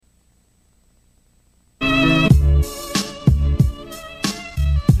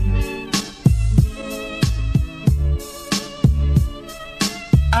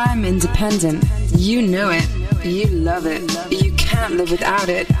independent. You know it. You love it. You can't live without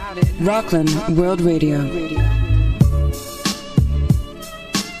it. Rockland World Radio. I can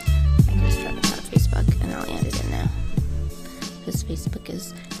just drop it on Facebook and I'll add it in now. Because Facebook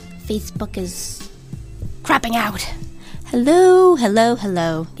is crapping out. Hello.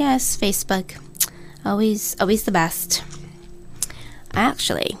 Yes, Facebook. Always the best.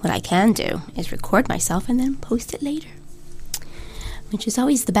 Actually, what I can do is record myself and then post it later. Which is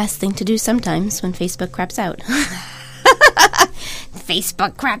always the best thing to do sometimes when Facebook craps out.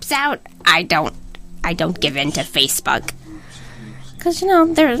 Facebook craps out. I don't give in to Facebook. Because,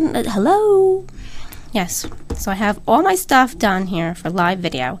 hello. Yes. So I have all my stuff done here for live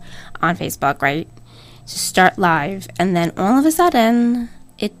video on Facebook, right? To start live. And then all of a sudden,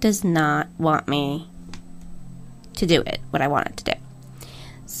 it does not want me to do it, what I want it to do.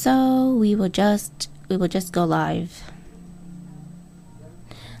 So we will just go live.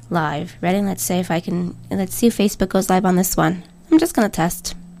 Ready? Let's see if Facebook goes live on this one. I'm just going to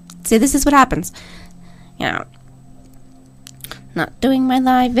test. See, this is what happens. Not doing my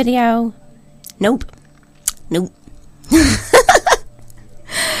live video. Nope. This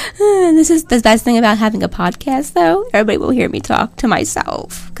is the best thing about having a podcast, though. Everybody will hear me talk to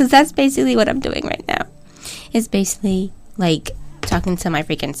myself. Because that's basically what I'm doing right now. It's basically like talking to my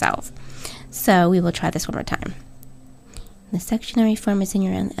freaking self. So we will try this one more time. The sectionary form is in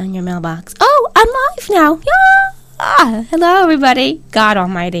your mailbox. Oh, I'm live now. Yeah. Hello, everybody. God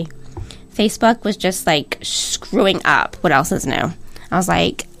almighty. Facebook was just like screwing up. What else is new? I was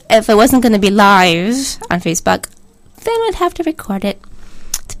like, if it wasn't going to be live on Facebook, then I'd have to record it.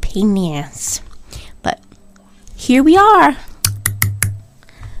 It's a pain in the ass. But here we are.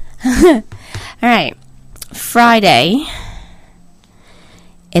 All right. Friday.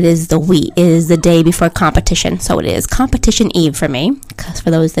 It is the day before competition, so it is competition eve for me. Because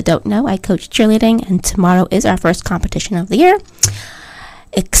for those that don't know, I coach cheerleading, and tomorrow is our first competition of the year.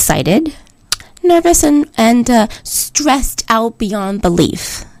 Excited, nervous, and stressed out beyond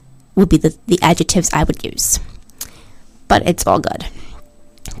belief would be the adjectives I would use. But it's all good.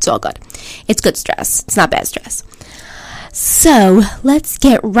 It's good stress. It's not bad stress. So let's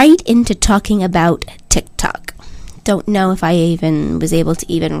get right into talking about TikTok. Don't know if I even was able to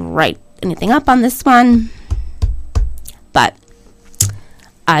even write anything up on this one, but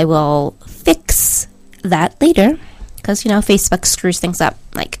I will fix that later because, Facebook screws things up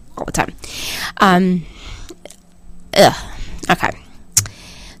like all the time. Okay.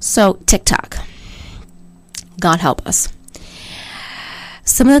 So TikTok, God help us.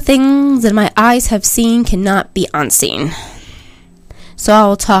 Some of the things that my eyes have seen cannot be unseen. So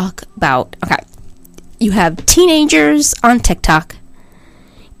I'll talk about, you have teenagers on TikTok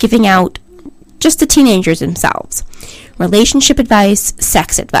giving out, just the teenagers themselves, relationship advice,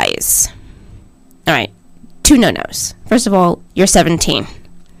 sex advice. All right, 2 no-nos. First of all, you're 17.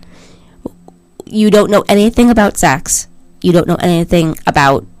 You don't know anything about sex. You don't know anything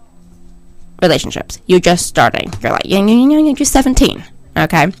about relationships. You're just starting. You're like, you're just 17,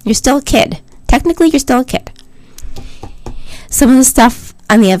 okay? You're still a kid. Technically, you're still a kid. Some of the stuff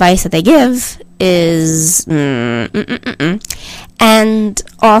on the advice that they give is and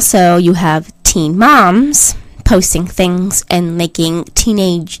also you have teen moms posting things and making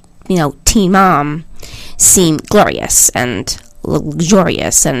teen mom seem glorious and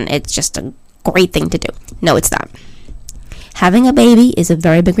luxurious, and it's just a great thing to do. No, it's not. Having a baby is a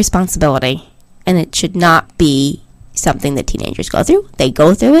very big responsibility, and it should not be something that teenagers go through. They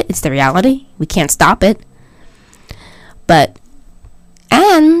go through it. It's the reality. We can't stop it.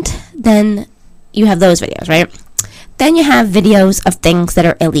 And then you have those videos, right? Then you have videos of things that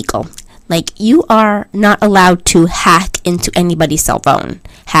are illegal. Like, you are not allowed to hack into anybody's cell phone,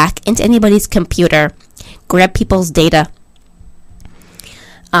 hack into anybody's computer, grab people's data.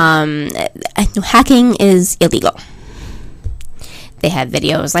 Hacking is illegal. They have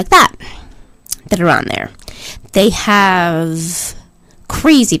videos like that are on there. They have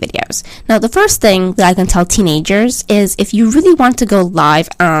crazy videos. Now, the first thing that I can tell teenagers is if you really want to go live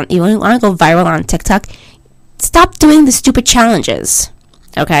you want to go viral on TikTok, stop doing the stupid challenges,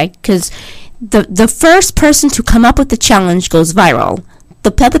 okay? Because the first person to come up with the challenge goes viral.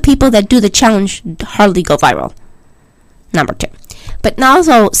 The other people that do the challenge hardly go viral. Number 2. But now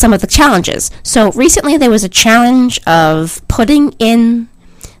also some of the challenges. So recently there was a challenge of putting in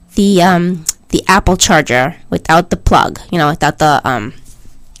the Apple charger without the plug, without the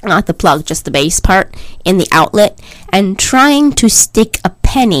not the plug, just the base part in the outlet, and trying to stick a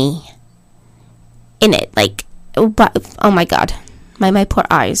penny in it. Like, oh my God, my poor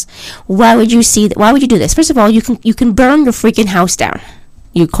eyes. Why would you do this? First of all, you can burn your freaking house down.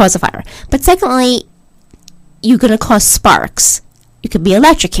 you cause a fire. But secondly, you're going to cause sparks. You could be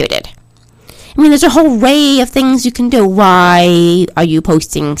electrocuted. I mean, there's a whole array of things you can do. Why are you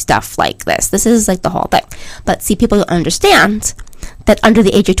posting stuff like this? This is like the whole thing. But see, people don't understand that under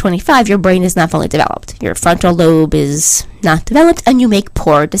the age of 25, your brain is not fully developed. Your frontal lobe is not developed, and you make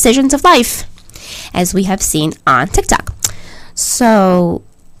poor decisions of life, as we have seen on TikTok. So,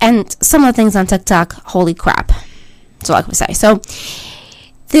 and some of the things on TikTok, holy crap. That's all I can say. So,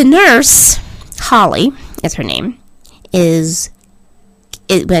 the nurse, Holly is her name,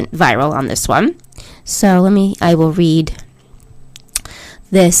 it went viral on this one. So I will read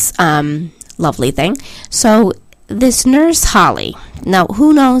this lovely thing. So this nurse, Holly, now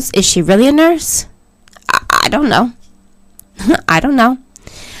who knows, is she really a nurse? I don't know. I don't know.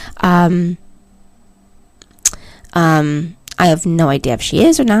 I have no idea if she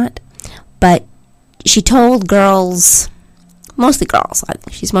is or not, but she told girls, mostly girls, I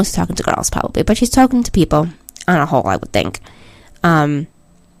think she's mostly talking to girls probably, but she's talking to people on a whole, I would think.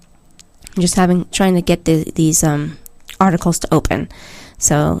 Just trying to get these articles to open,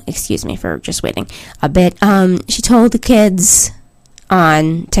 so excuse me for just waiting a bit. She told the kids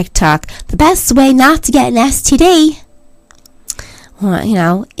on TikTok the best way not to get an STD,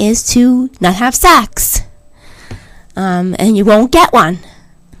 is to not have sex, and you won't get one.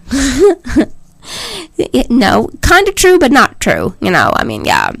 No, kind of true, but not true. I mean,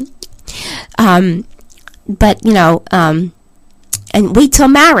 yeah. But and wait till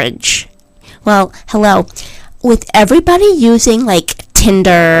marriage. Well, hello. With everybody using like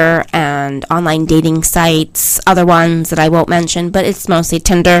Tinder and online dating sites, other ones that I won't mention, but it's mostly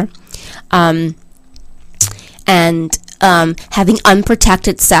Tinder, and having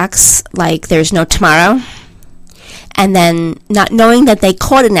unprotected sex like there's no tomorrow, and then not knowing that they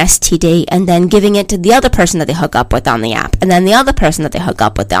caught an STD, and then giving it to the other person that they hook up with on the app, and then the other person that they hook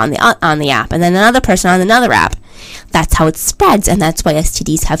up with on the app, and then another person on another app. That's how it spreads, and that's why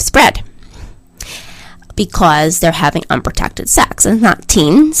STDs have spread. Because they're having unprotected sex. And it's not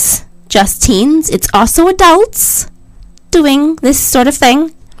teens, just teens. It's also adults doing this sort of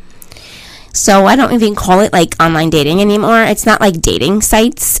thing. So I don't even call it like online dating anymore. It's not like dating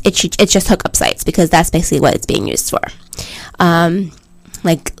sites. It's just hookup sites, because that's basically what it's being used for.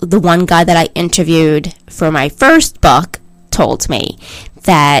 Like the one guy that I interviewed for my first book told me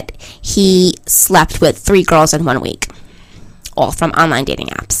that he slept with 3 girls in 1 week, all from online dating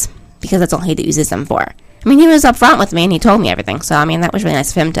apps, because that's all he uses them for. I mean, he was upfront with me and he told me everything. So, I mean, that was really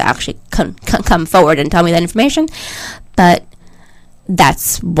nice of him to actually come forward and tell me that information. But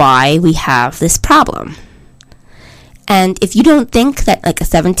that's why we have this problem. And if you don't think that like a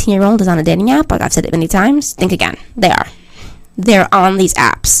 17-year-old is on a dating app, like I've said it many times, think again. They are. They're on these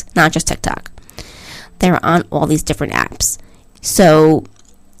apps, not just TikTok. They're on all these different apps. So,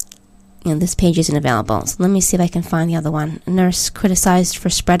 this page isn't available. So let me see if I can find the other one. Nurse criticized for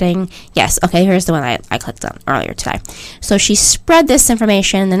spreading. Yes, okay, here's the one I clicked on earlier today. So she spread this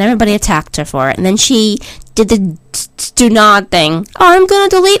information, and everybody attacked her for it. And then she did the do not thing. Oh, I'm going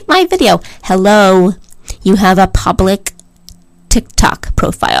to delete my video. Hello, you have a public TikTok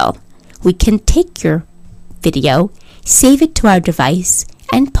profile. We can take your video, save it to our device,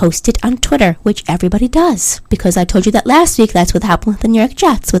 and post it on Twitter, which everybody does. Because I told you that last week, that's what happened with the New York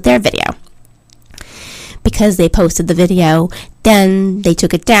Jets with their video. Because they posted the video, then they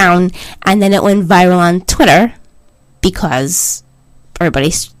took it down, and then it went viral on Twitter because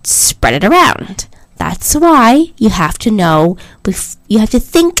everybody spread it around. That's why you have to know, you have to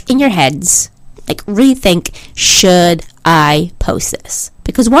think in your heads, like rethink, should I post this?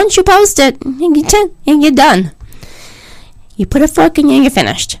 Because once you post it, you're done. You put a fork in you, you're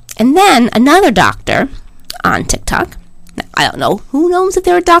finished. And then another doctor on TikTok, I don't know, who knows if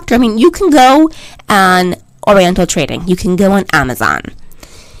they're a doctor? I mean, you can go on Oriental Trading. You can go on Amazon.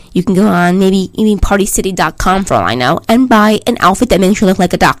 You can go on maybe even PartyCity.com for all I know, and buy an outfit that makes you look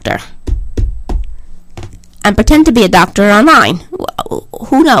like a doctor. And pretend to be a doctor online.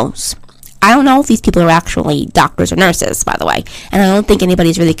 Who knows? I don't know if these people are actually doctors or nurses, by the way. And I don't think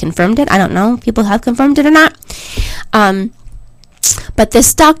anybody's really confirmed it. I don't know if people have confirmed it or not. But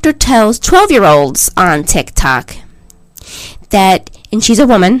this doctor tells 12-year-olds on TikTok that, and she's a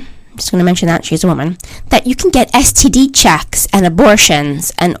woman, I'm just going to mention that, she's a woman, that you can get STD checks and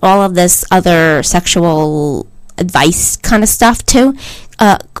abortions and all of this other sexual advice kind of stuff too,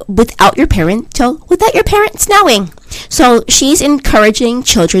 without your parents knowing. So she's encouraging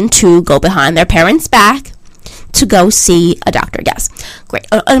children to go behind their parents' back to go see a doctor. Yes, great.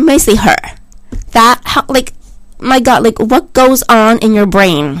 Basically her. That, how, like, my God, like, what goes on in your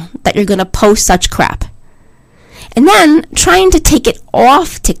brain that you're going to post such crap? And then trying to take it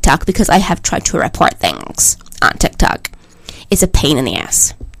off TikTok, because I have tried to report things on TikTok, is a pain in the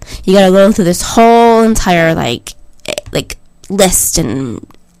ass. You gotta go through this whole entire like list, and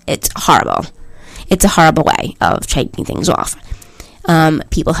it's horrible. It's a horrible way of taking things off.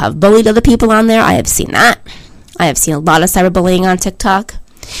 People have bullied other people on there. I have seen that. I have seen a lot of cyberbullying on TikTok.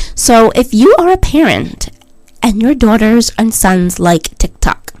 So if you are a parent and your daughters and sons like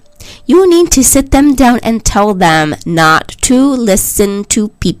TikTok, you need to sit them down and tell them not to listen to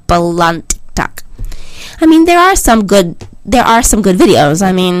people on TikTok. I mean, there are some good videos.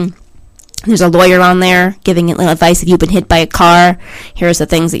 I mean, there's a lawyer on there giving it little advice. If you've been hit by a car, here's the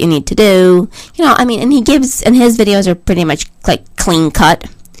things that you need to do. And his videos are pretty much like clean cut.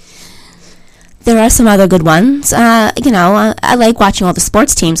 There are some other good ones. I like watching all the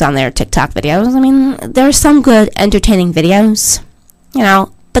sports teams on their TikTok videos. I mean, there are some good entertaining videos,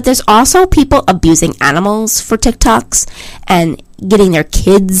 but there's also people abusing animals for TikToks and getting their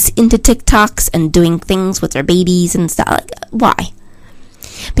kids into TikToks and doing things with their babies and stuff. Like, why?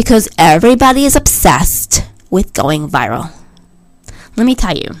 Because everybody is obsessed with going viral. Let me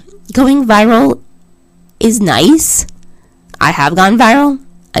tell you, going viral is nice. I have gone viral.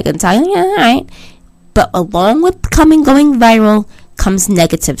 I can tell you, yeah, all right. But along with going viral comes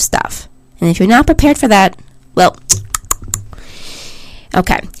negative stuff. And if you're not prepared for that, well,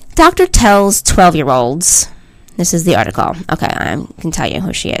 okay. Doctor tells 12-year-olds. This is the article. Okay, I can tell you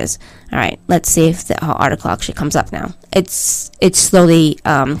who she is. All right, let's see if the whole article actually comes up now. It's slowly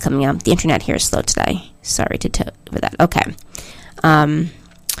coming up. The internet here is slow today. Sorry for that. Okay.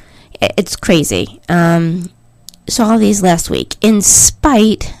 It's crazy. Saw these last week.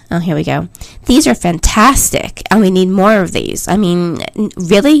 Here we go. These are fantastic, and we need more of these. I mean,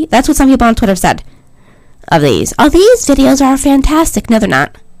 really? That's what some people on Twitter said of these. Oh, these videos are fantastic. No, they're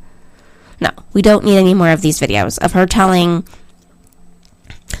not. No, we don't need any more of these videos of her telling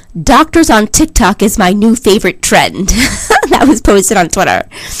doctors on TikTok is my new favorite trend. That was posted on Twitter.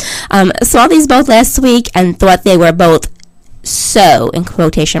 Saw these both last week and thought they were both so, in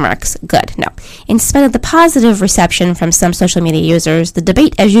quotation marks, good. No. In spite of the positive reception from some social media users, the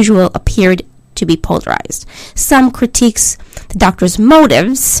debate, as usual, appeared to be polarized. Some critiques the doctor's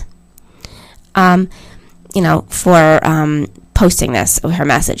motives, for posting this, her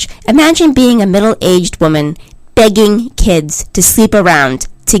message. Imagine being a middle-aged woman begging kids to sleep around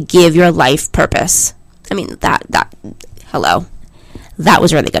to give your life purpose. I mean, hello. That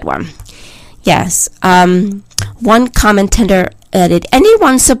was a really good one. Yes. One commentator added,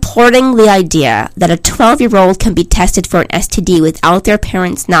 anyone supporting the idea that a 12-year-old can be tested for an STD without their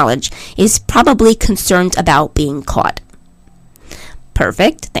parents' knowledge is probably concerned about being caught.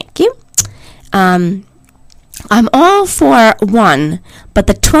 Perfect. Thank you. I'm all for one, but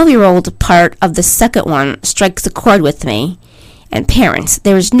the 12-year-old part of the second one strikes a chord with me and parents.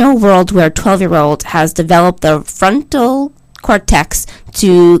 There is no world where a 12-year-old has developed the frontal cortex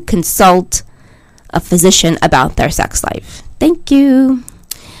to consult a physician about their sex life. Thank you.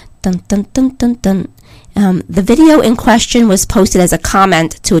 Dun, dun, dun, dun, dun. The video in question was posted as a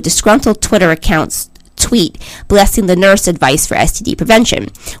comment to a disgruntled Twitter account's tweet blessing the nurse advice for STD prevention,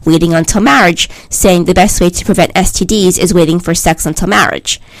 waiting until marriage, saying the best way to prevent STDs is waiting for sex until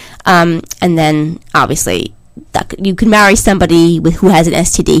marriage. And then, obviously, you can marry somebody who has an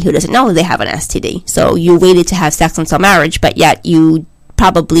STD who doesn't know they have an STD. So you waited to have sex until marriage, but yet you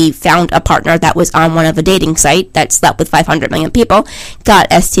probably found a partner that was on one of a dating site that slept with 500 million people, got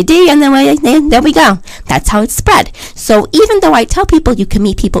STD, and then there we go. That's how it's spread. So even though I tell people you can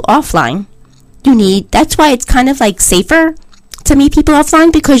meet people offline, that's why it's kind of like safer to meet people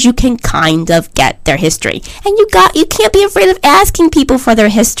offline, because you can kind of get their history. And you can't be afraid of asking people for their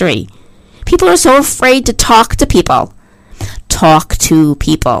history. People are so afraid to talk to people. Talk to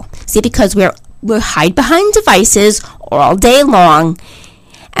people. See, because we're hide behind devices all day long,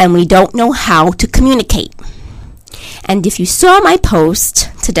 and we don't know how to communicate. And if you saw my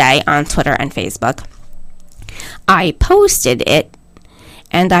post today on Twitter and Facebook, I posted it,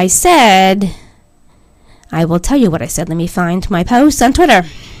 and I said, I will tell you what I said. Let me find my post on Twitter.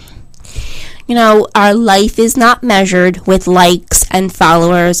 Our life is not measured with likes and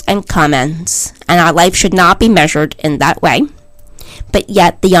followers and comments, and our life should not be measured in that way. But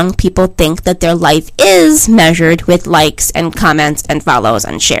yet the young people think that their life is measured with likes and comments and follows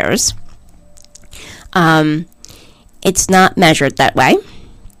and shares. It's not measured that way,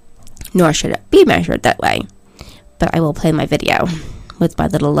 nor should it be measured that way. But I will play my video with my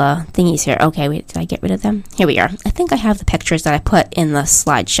little thingies here. Okay, wait, did I get rid of them? Here we are. I think I have the pictures that I put in the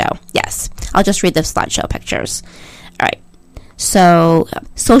slideshow. Yes, I'll just read the slideshow pictures. All right. So,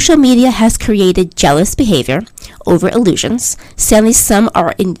 social media has created jealous behavior over illusions. Sadly, some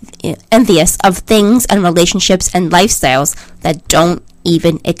are envious of things and relationships and lifestyles that don't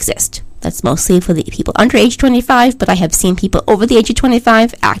even exist. That's mostly for the people under age 25, but I have seen people over the age of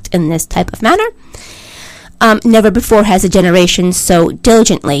 25 act in this type of manner. Never before has a generation so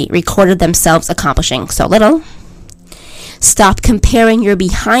diligently recorded themselves accomplishing so little. Stop comparing your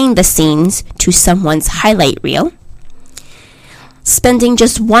behind the scenes to someone's highlight reel. Spending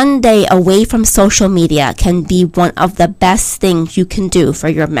just one day away from social media can be one of the best things you can do for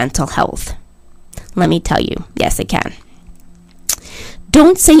your mental health. Let me tell you, yes, it can.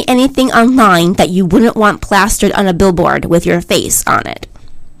 Don't say anything online that you wouldn't want plastered on a billboard with your face on it.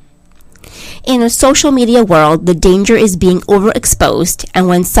 In a social media world, the danger is being overexposed, and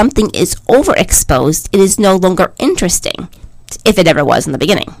when something is overexposed, it is no longer interesting, if it ever was in the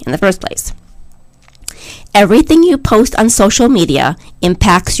beginning, in the first place. Everything you post on social media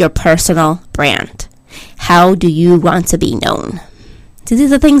impacts your personal brand. How do you want to be known? So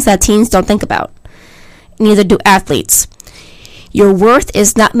these are things that teens don't think about. Neither do athletes. Your worth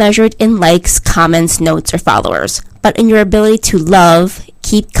is not measured in likes, comments, notes, or followers, but in your ability to love,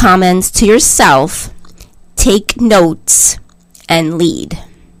 keep comments to yourself, take notes, and lead.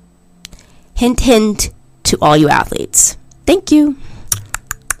 Hint, hint to all you athletes. Thank you.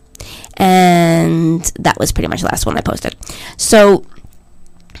 And that was pretty much the last one I posted. So,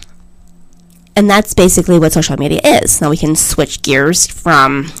 and that's basically what social media is. Now we can switch gears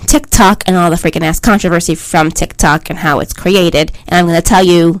from TikTok and all the freaking ass controversy from TikTok and how it's created. And I'm going to tell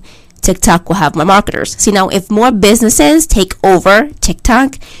you, TikTok will have more marketers. So, if more businesses take over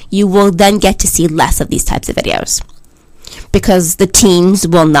TikTok, you will then get to see less of these types of videos because the teens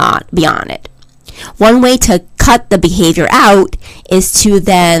will not be on it. One way to cut the behavior out is to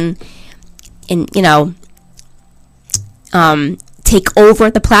then take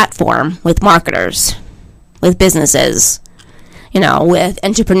over the platform with marketers, with businesses, with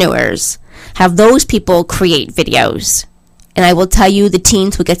entrepreneurs. Have those people create videos. And I will tell you, the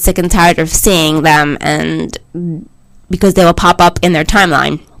teens will get sick and tired of seeing them, and because they will pop up in their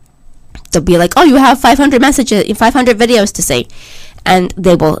timeline. They'll be like, oh, you have 500 messages, 500 videos to see. And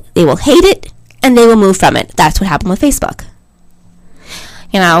they will hate it, and they will move from it. That's what happened with Facebook.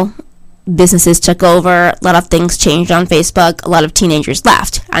 Businesses took over, a lot of things changed on Facebook, a lot of teenagers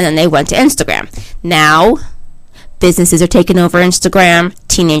left, and then they went to Instagram. Now, businesses are taking over Instagram,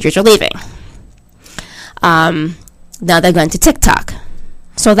 teenagers are leaving. Now they're going to TikTok.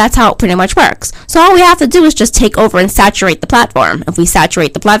 So that's how it pretty much works. So all we have to do is just take over and saturate the platform. If we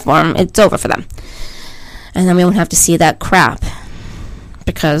saturate the platform, it's over for them. And then we won't have to see that crap,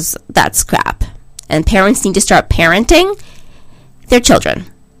 because that's crap. And parents need to start parenting their children.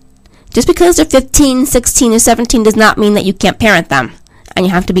 Just because they're 15, 16, or 17 does not mean that you can't parent them. And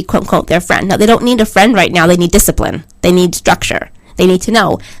you have to be, quote, unquote, their friend. No, they don't need a friend right now. They need discipline. They need structure. They need to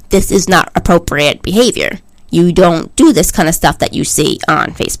know this is not appropriate behavior. You don't do this kind of stuff that you see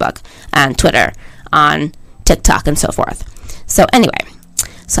on Facebook, on Twitter, on TikTok, and so forth. So anyway,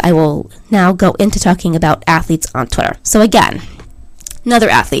 I will now go into talking about athletes on Twitter. So again, another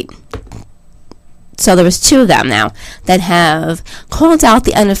athlete. So there was two of them now that have called out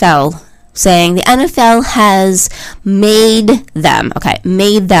the NFL, saying the NFL has made them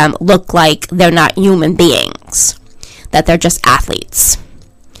look like they're not human beings, that they're just athletes.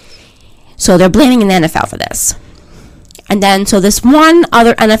 So they're blaming the NFL for this. And then, so this one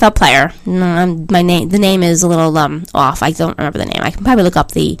other NFL player, the name is a little off. I don't remember the name. I can probably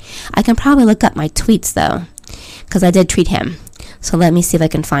look up my tweets though, because I did tweet him. So let me see if I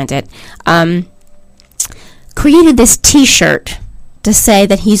can find it. Created this T-shirt to say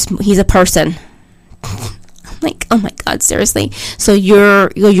that he's a person. Like, oh my God, seriously. So you're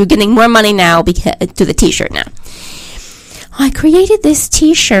getting more money now because to the T-shirt now. I created this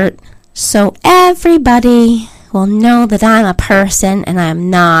T-shirt so everybody will know that I'm a person and I'm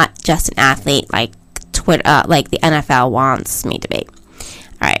not just an athlete like Twitter, like the NFL wants me to be.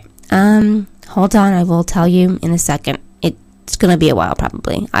 All right. Hold on. I will tell you in a second. It's gonna be a while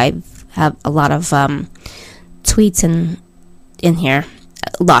probably. I have a lot of tweets in here,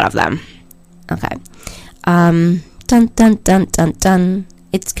 a lot of them. Okay. Dun dun dun dun dun.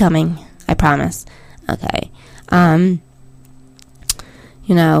 It's coming. I promise. Okay. I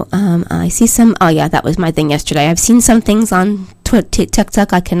see some. Oh yeah, that was my thing yesterday. I've seen some things on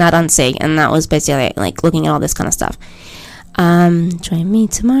TikTok I cannot unsee, and that was basically like looking at all this kind of stuff. Join me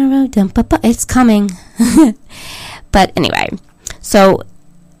tomorrow. It's coming. But anyway, so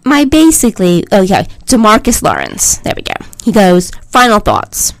DeMarcus Lawrence. There we go. He goes, final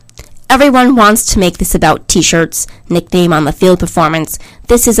thoughts. everyone wants to make this about t-shirts, nickname on the field performance.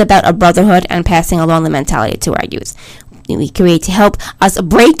 This is about a brotherhood and passing along the mentality to our youth. We create to help us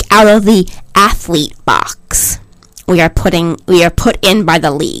break out of the athlete box we are put in by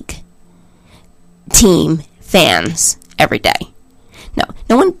the league, team, fans, every day.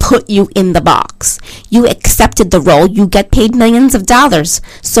 No one put you in the box. You accepted the role. You get paid millions of dollars.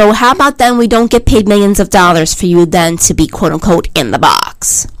 So how about then we don't get paid millions of dollars for you then to be quote-unquote in the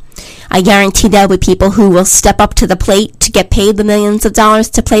box? I guarantee there will be people who will step up to the plate to get paid the millions of dollars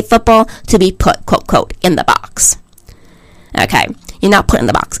to play football to be put, quote-unquote, in the box. Okay, you're not put in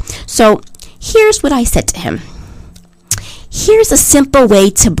the box. So here's what I said to him. Here's a simple way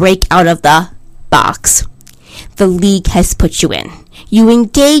to break out of the box the league has put you in. You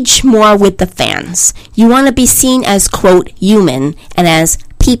engage more with the fans. You want to be seen as, quote, human and as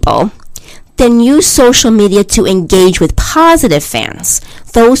people. Then use social media to engage with positive fans,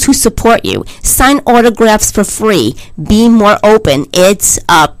 those who support you. Sign autographs for free. Be more open. It's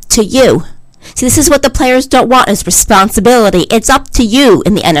up to you. See, this is what the players don't want, is responsibility. It's up to you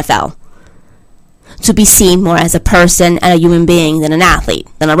in the NFL to be seen more as a person and a human being than an athlete,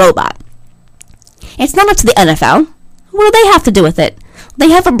 than a robot. It's not up to the NFL. What do they have to do with it? They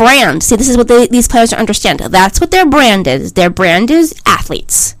have a brand. See, this is what these players don't understand. That's what their brand is. Their brand is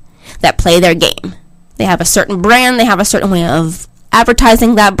athletes that play their game. They have a certain brand. They have a certain way of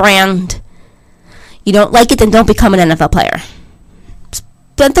advertising that brand. You don't like it, then don't become an NFL player.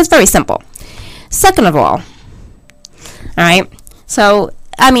 That's very simple. Second of all right, so,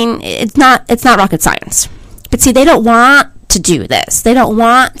 I mean, it's not rocket science. But see, they don't want to do this. They don't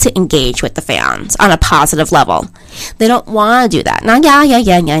want to engage with the fans on a positive level. They don't want to do that. Now,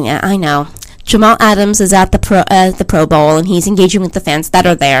 yeah, I know. Jamal Adams is at the Pro Bowl, and he's engaging with the fans that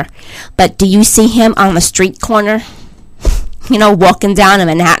are there. But do you see him on the street corner? Walking down a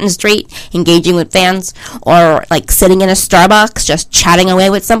Manhattan street, engaging with fans, or like sitting in a Starbucks, just chatting away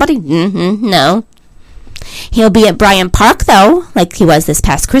with somebody? No. He'll be at Bryant Park, though, like he was this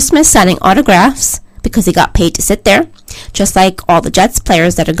past Christmas, signing autographs, because he got paid to sit there, just like all the Jets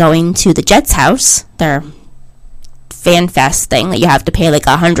players that are going to the Jets house, their fan fest thing that you have to pay like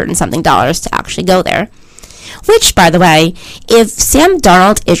 $100 and something to actually go there. Which, by the way, if Sam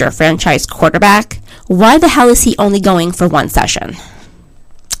Darnold is your franchise quarterback, why the hell is he only going for one session?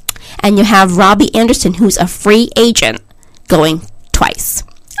 And you have Robbie Anderson, who's a free agent, going twice.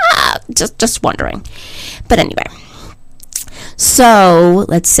 Just wondering. But anyway. So,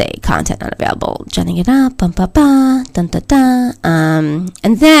 let's see. Content not available. Jetting it up. And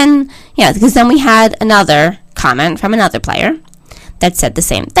then, because then we had another comment from another player that said the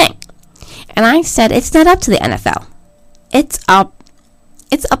same thing. And I said, it's not up to the NFL. It's up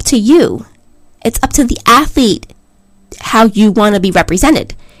to you. It's up to the athlete how you want to be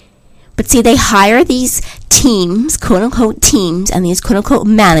represented. But see, they hire these teams, quote-unquote teams, and these quote-unquote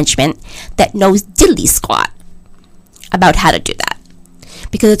management that knows diddly squat about how to do that.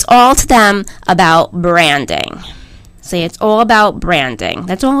 Because it's all to them about branding. See, it's all about branding.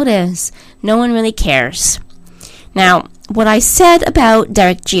 That's all it is. No one really cares. Now, what I said about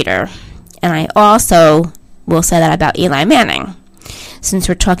Derek Jeter, and I also will say that about Eli Manning, since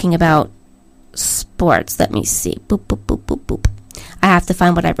we're talking about sports. Let me see. Boop, boop, boop, boop, boop. I have to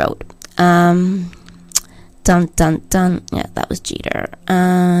find what I wrote. Dun, dun, dun. Yeah, that was Jeter.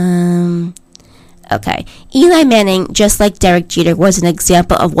 Okay. Eli Manning, just like Derek Jeter, was an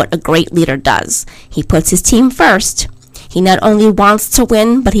example of what a great leader does. He puts his team first. He not only wants to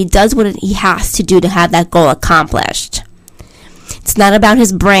win, but he does what he has to do to have that goal accomplished. It's not about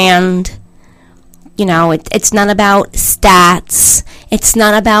his brand. It's not about stats. It's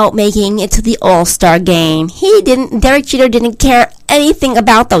not about making it to the All-Star game. Derek Jeter didn't care anything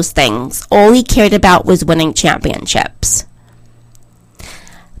about those things. All he cared about was winning championships.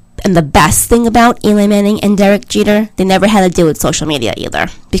 And the best thing about Eli Manning and Derek Jeter, they never had to deal with social media either,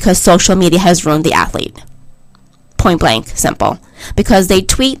 because social media has ruined the athlete. Point blank, simple. Because they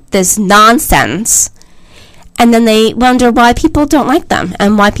tweet this nonsense, and then they wonder why people don't like them,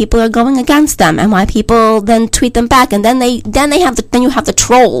 and why people are going against them, and why people then tweet them back, and then you have the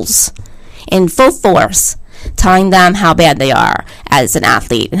trolls in full force telling them how bad they are as an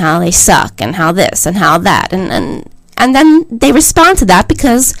athlete, and how they suck, and how this and how that, and then they respond to that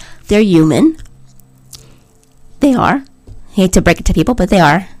because they're human. They are. I hate to break it to people, but they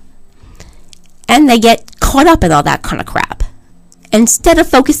are. And they get caught up in all that kind of crap. Instead of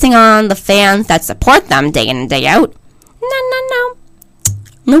focusing on the fans that support them day in and day out. No.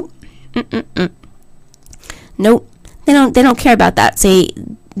 Nope. Nope. They don't care about that. See,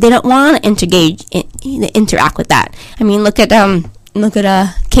 they don't want to interact with that. I mean, look at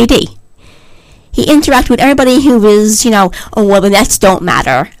KD. He interacted with everybody who was, oh, well, the Nets don't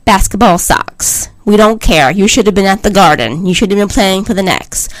matter. Basketball sucks. We don't care. You should have been at the Garden. You should have been playing for the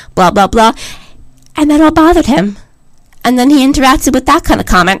Knicks. Blah, blah, blah. And that all bothered him. And then he interacted with that kind of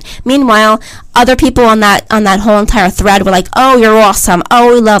comment. Meanwhile, other people on that whole entire thread were like, oh, you're awesome.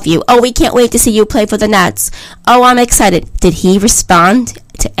 Oh, we love you. Oh, we can't wait to see you play for the Nets. Oh, I'm excited. Did he respond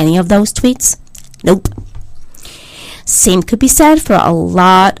to any of those tweets? Nope. Same could be said for a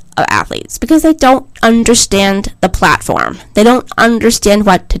lot of athletes because they don't understand the platform. They don't understand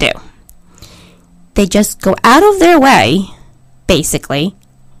what to do. They just go out of their way, basically,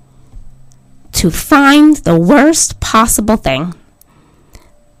 to find the worst possible thing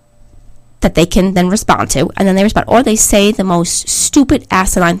that they can then respond to, and then they respond. Or they say the most stupid,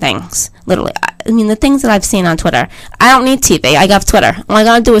 asinine things. Literally. I mean, the things that I've seen on Twitter. I don't need TV. I got Twitter. All I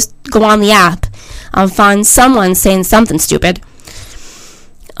gotta do is go on the app. I'll find someone saying something stupid,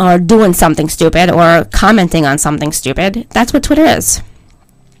 or doing something stupid, or commenting on something stupid. That's what Twitter is.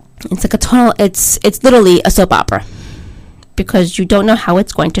 It's like a total, it's literally a soap opera. Because you don't know how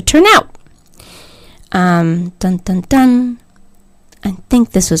it's going to turn out. Dun, dun, dun. I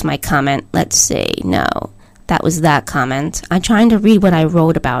think this was my comment. Let's see. No, that was that comment. I'm trying to read what I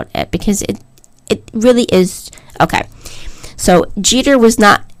wrote about it because it really is. Okay. So Jeter was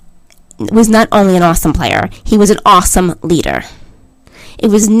not only an awesome player, he was an awesome leader. It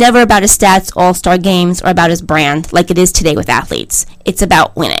was never about his stats, all-star games, or about his brand like it is today with athletes. It's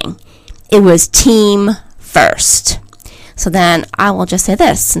about winning. It was team first. So then I will just say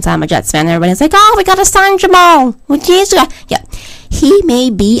this, since I'm a Jets fan, everybody's like, oh, we got to sign Jamal. Yeah, he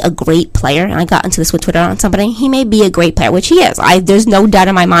may be a great player, and I got into this with Twitter on somebody. He may be a great player, which he is. There's no doubt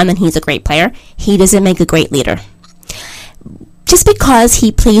in my mind that he's a great player. He doesn't make a great leader. Just because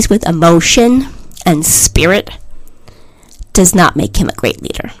he plays with emotion and spirit does not make him a great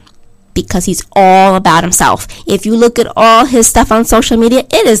leader. Because he's all about himself. If you look at all his stuff on social media,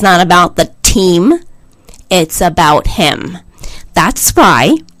 it is not about the team. It's about him. That's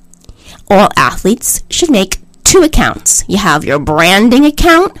why all athletes should make 2 accounts. You have your branding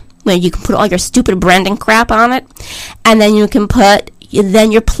account, where you can put all your stupid branding crap on it. And then you can put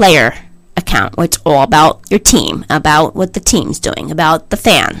your player account, where it's all about your team, about what the team's doing, about the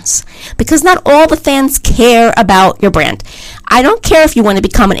fans. Because not all the fans care about your brand. I don't care if you want to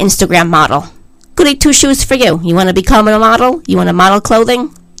become an Instagram model. Goody two shoes for you. You want to become a model? You want to model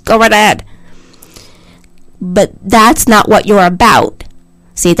clothing? Go right ahead. But that's not what you're about.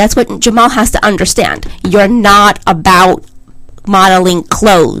 See, that's what Jamal has to understand. You're not about modeling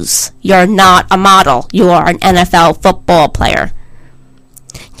clothes. You're not a model. You are an NFL football player.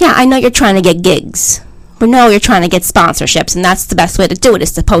 Yeah, I know you're trying to get gigs. We know you're trying to get sponsorships, and that's the best way to do it,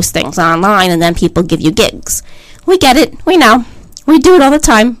 is to post things online, and then people give you gigs. We get it. We know. We do it all the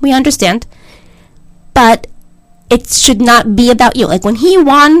time. We understand. But it should not be about you. Like when he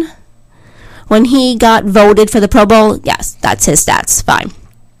won, when he got voted for the Pro Bowl, yes, that's his stats. Fine.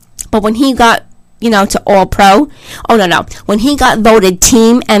 But when he got, to All-Pro, oh, no. When he got voted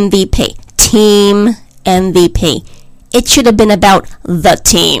Team MVP, it should have been about the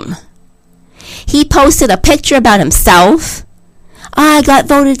team. He posted a picture about himself. I got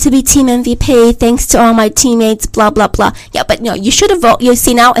voted to be Team MVP thanks to all my teammates, blah, blah, blah. Yeah, but no, you should have voted. You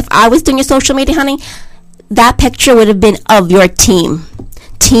see now, if I was doing your social media, honey, that picture would have been of your team.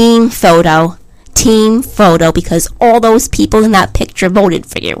 Team photo, because all those people in that picture voted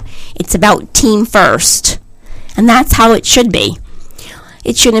for you. It's about team first. And that's how it should be.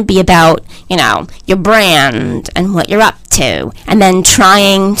 It shouldn't be about, your brand and what you're up to, and then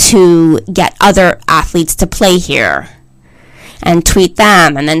trying to get other athletes to play here and tweet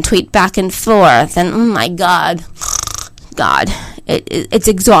them and then tweet back and forth. And, oh my God, it's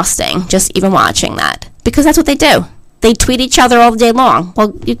exhausting just even watching that, because that's what they do. They tweet each other all day long. Well,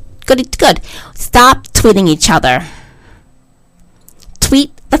 good. Stop tweeting each other.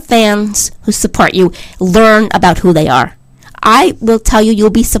 Tweet the fans who support you. Learn about who they are. I will tell you,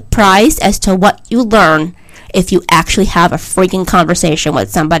 you'll be surprised as to what you learn if you actually have a freaking conversation with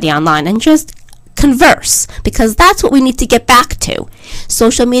somebody online and just converse, because that's what we need to get back to.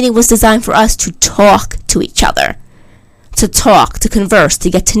 Social media was designed for us to talk to each other, to talk, to converse, to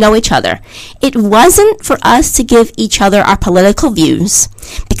get to know each other. It wasn't for us to give each other our political views,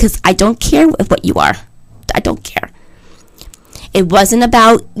 because I don't care what you are. I don't care. It wasn't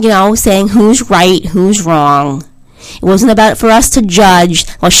about, saying who's right, who's wrong. It wasn't about for us to judge,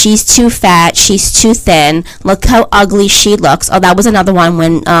 well, she's too fat, she's too thin, look how ugly she looks. Oh, that was another one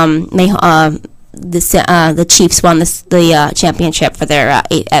when the Chiefs won the championship for their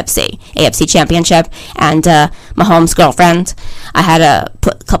AFC championship, and Mahomes' girlfriend. I had to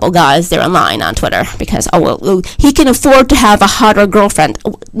put a couple guys there in line on Twitter because he can afford to have a hotter girlfriend.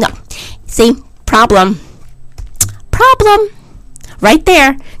 Oh, no, see, problem, right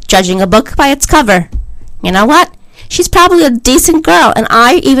there. Judging a book by its cover. You know what? She's probably a decent girl, and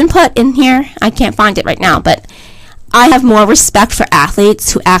I even put in here. I can't find it right now, but I have more respect for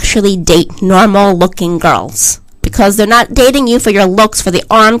athletes who actually date normal-looking girls because they're not dating you for your looks, for the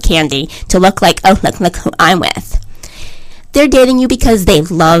arm candy, to look like, oh, look who I'm with. They're dating you because they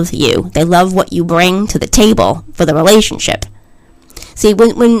love you. They love what you bring to the table for the relationship. See,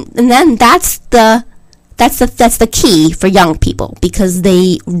 and then that's the key for young people because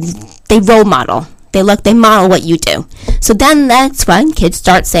they role model. They model what you do. So then that's when kids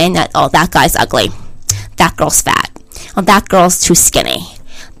start saying that, oh, that guy's ugly. That girl's fat. Oh, that girl's too skinny.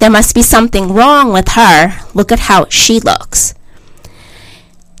 There must be something wrong with her. Look at how she looks.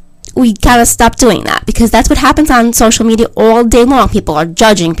 We gotta stop doing that because that's what happens on social media all day long. People are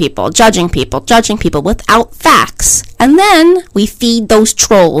judging people without facts. And then we feed those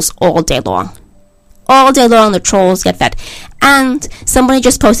trolls all day long. All day long, the trolls get fed. And somebody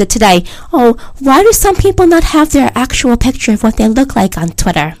just posted today, oh, why do some people not have their actual picture of what they look like on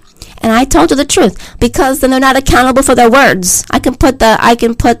Twitter? And I told you the truth, because then they're not accountable for their words. I can put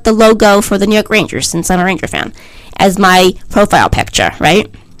the logo for the New York Rangers, since I'm a Ranger fan, as my profile picture,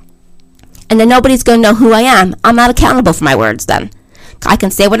 right? And then nobody's going to know who I am. I'm not accountable for my words then. I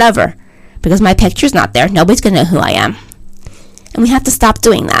can say whatever, because my picture's not there. Nobody's going to know who I am. And we have to stop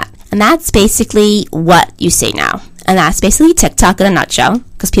doing that. And that's basically what you see now. And that's basically TikTok in a nutshell,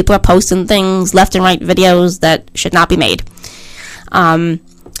 because people are posting things, left and right videos that should not be made.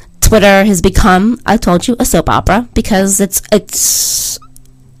 Twitter has become, I told you, a soap opera because it's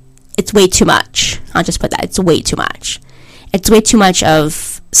way too much. I'll just put that. It's way too much. It's way too much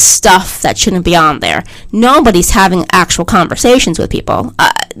of stuff that shouldn't be on there. Nobody's having actual conversations with people.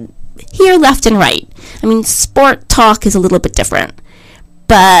 Here, left and right. I mean, sport talk is a little bit different.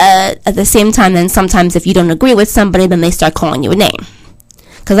 But at the same time, then sometimes if you don't agree with somebody, then they start calling you a name.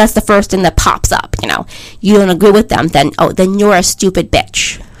 Because that's the first thing that pops up, You don't agree with them, then you're a stupid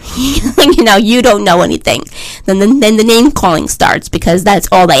bitch. You don't know anything. Then the name calling starts because that's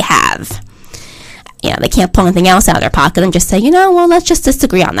all they have. They can't pull anything else out of their pocket and just say, well, let's just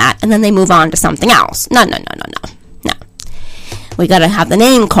disagree on that. And then they move on to something else. No. We got to have the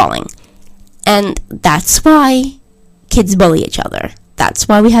name calling. And that's why kids bully each other. That's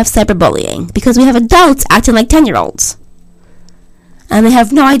why we have cyberbullying. Because we have adults acting like 10-year-olds. And they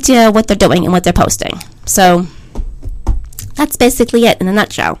have no idea what they're doing and what they're posting. So that's basically it in a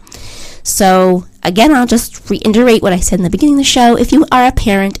nutshell. So, again, I'll just reiterate what I said in the beginning of the show. If you are a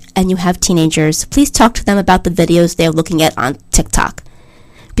parent and you have teenagers, please talk to them about the videos they're looking at on TikTok.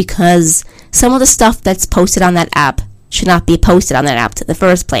 Because some of the stuff that's posted on that app should not be posted on that app in the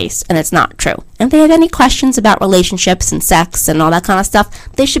first place, and it's not true. And if they have any questions about relationships and sex and all that kind of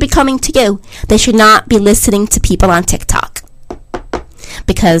stuff, they should be coming to you. They should not be listening to people on TikTok.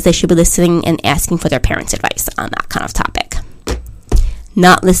 Because they should be listening and asking for their parents' advice on that kind of topic.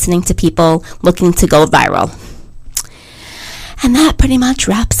 Not listening to people looking to go viral. And that pretty much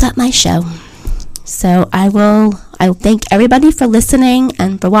wraps up my show. So I thank everybody for listening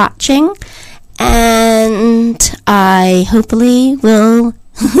and for watching. And I hopefully will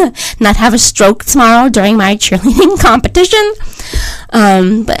not have a stroke tomorrow during my cheerleading competition.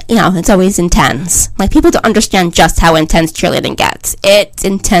 But, it's always intense. Like, people don't understand just how intense cheerleading gets. It's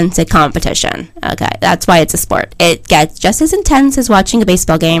intense at competition. Okay, that's why it's a sport. It gets just as intense as watching a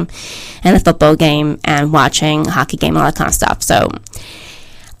baseball game and a football game and watching a hockey game and all that kind of stuff. So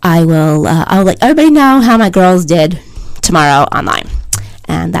I'll let everybody know how my girls did tomorrow online.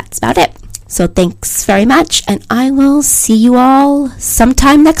 And that's about it. So thanks very much, and I will see you all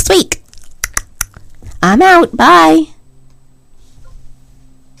sometime next week. I'm out. Bye.